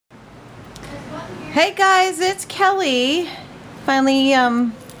Hey guys, it's Kelly. Finally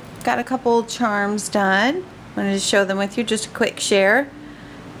got a couple charms done. Wanted to share them with you, just a quick share.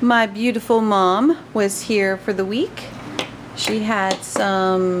 My beautiful mom was here for the week. She had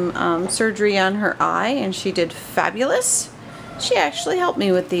some surgery on her eye and she did fabulous. She actually helped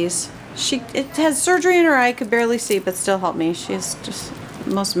me with these. It has surgery in her eye, could barely see, but still helped me. She's just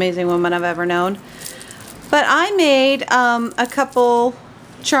the most amazing woman I've ever known. But I made a couple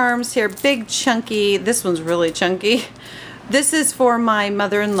charms here, big chunky. This one's really chunky. This is for my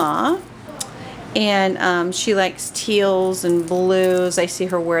mother-in-law, and she likes teals and blues. I see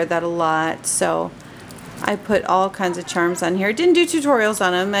her wear that a lot, so I put all kinds of charms on here. Didn't do tutorials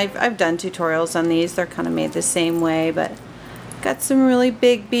on them. I've done tutorials on these. They're kind of made the same way, but got some really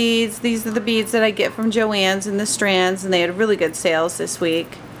big beads. These are the beads that I get from Joann's in the strands, and they had really good sales this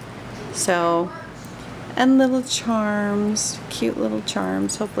week. So, and little charms, cute little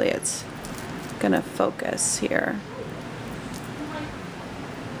charms. Hopefully it's gonna focus here.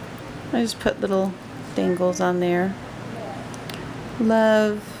 I just put little dangles on there.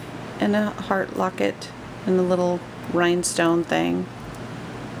 Love and a heart locket and a little rhinestone thing.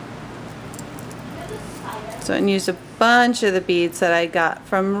 So I used a bunch of the beads that I got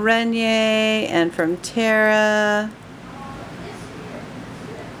from Renier and from Tara.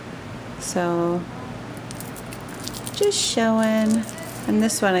 So just showing. And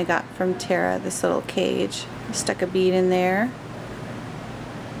this one I got from Tara, this little cage. I stuck a bead in there.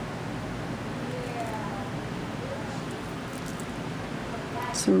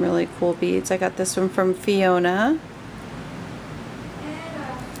 Some really cool beads. I got this one from Fiona.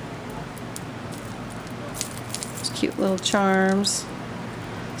 Just cute little charms.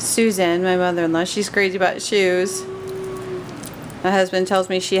 Susan, my mother-in-law, she's crazy about shoes. My husband tells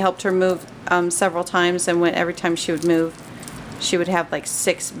me she helped her move several times, and every time she would move, she would have like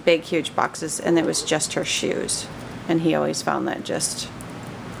 6 big huge boxes, and it was just her shoes, and he always found that just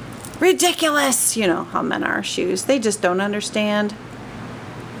ridiculous. You know how men are, shoes, they just don't understand.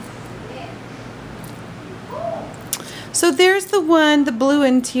 So there's the one, the blue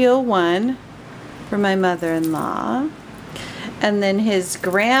and teal one for my mother-in-law, and then his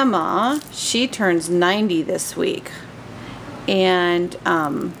grandma, she turns 90 this week, and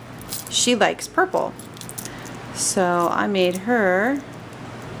she likes purple. So I made her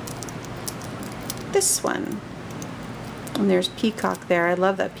this one. And there's peacock there. I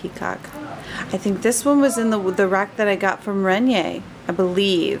love that peacock. I think this one was in the rack that I got from Renier, I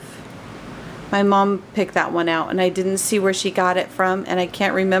believe. My mom picked that one out, and I didn't see where she got it from, and I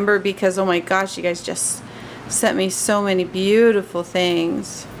can't remember because, oh my gosh, you guys just sent me so many beautiful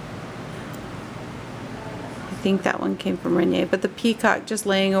things. I think that one came from Renier, but the peacock just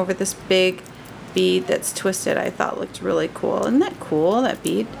laying over this big bead that's twisted, I thought looked really cool. Isn't that cool, that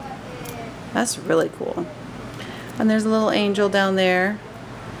bead? That's really cool. And there's a little angel down there,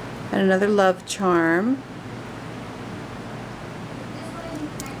 and another love charm.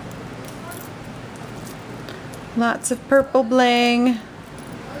 Lots of purple bling.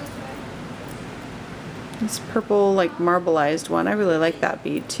 This purple, like, marbleized one. I really like that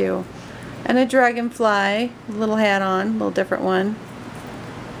bead too. And a dragonfly, a little hat on, a little different one.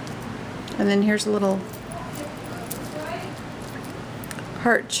 And then here's a little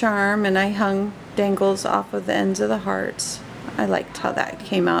heart charm, and I hung dangles off of the ends of the hearts. I liked how that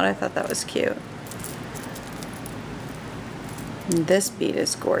came out. I thought that was cute. And this bead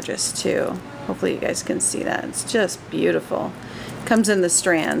is gorgeous too. Hopefully you guys can see that. It's just beautiful. Comes in the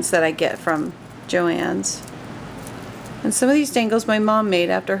strands that I get from Joann's. And some of these dangles my mom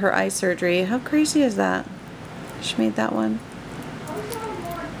made after her eye surgery. How crazy is that? She made that one.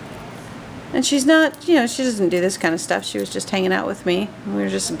 And she's not, you know, she doesn't do this kind of stuff. She was just hanging out with me. We were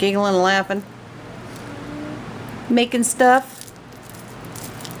just giggling and laughing. Making stuff.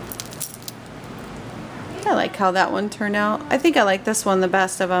 I like how that one turned out. I think I like this one the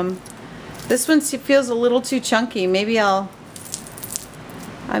best of them. This one feels a little too chunky. Maybe I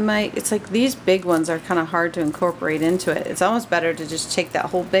might, it's like these big ones are kind of hard to incorporate into it. It's almost better to just take that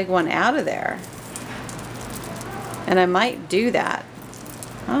whole big one out of there. And I might do that.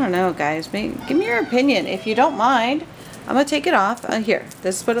 I don't know, guys. Give me your opinion. If you don't mind, I'm going to take it off. Here,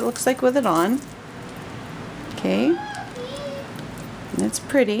 this is what it looks like with it on. Okay. And it's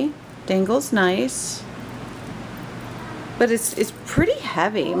pretty. Dangle's nice. But it's pretty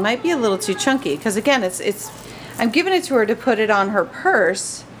heavy. It might be a little too chunky because, again, I'm giving it to her to put it on her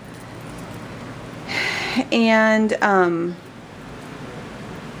purse, and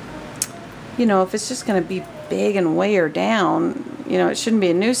you know, if it's just going to be big and weigh her down, you know, it shouldn't be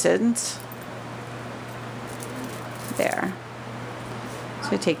a nuisance. There. So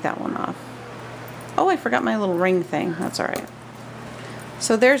I take that one off. Oh, I forgot my little ring thing. That's alright.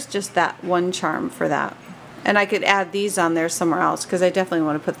 So there's just that one charm for that. And I could add these on there somewhere else because I definitely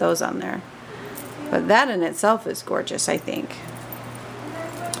want to put those on there. But that in itself is gorgeous, I think.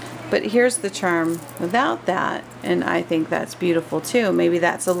 But here's the charm without that, and I think that's beautiful too. Maybe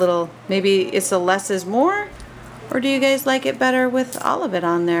that's a little, maybe it's a less is more? Or do you guys like it better with all of it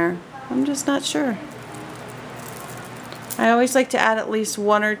on there? I'm just not sure. I always like to add at least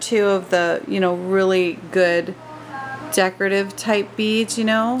one or two of the, you know, really good decorative type beads, you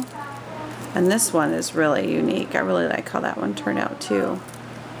know. And this one is really unique. I really like how that one turned out too.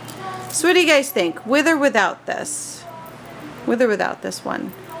 So what do you guys think? With or without this? With or without this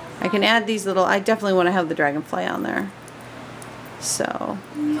one? I can add these little, I definitely want to have the dragonfly on there. So,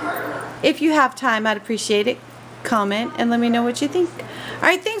 if you have time, I'd appreciate it. Comment and let me know what you think.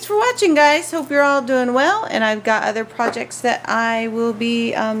 Alright, thanks for watching, guys. Hope you're all doing well. And I've got other projects that I will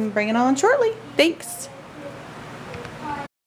be bringing on shortly. Thanks.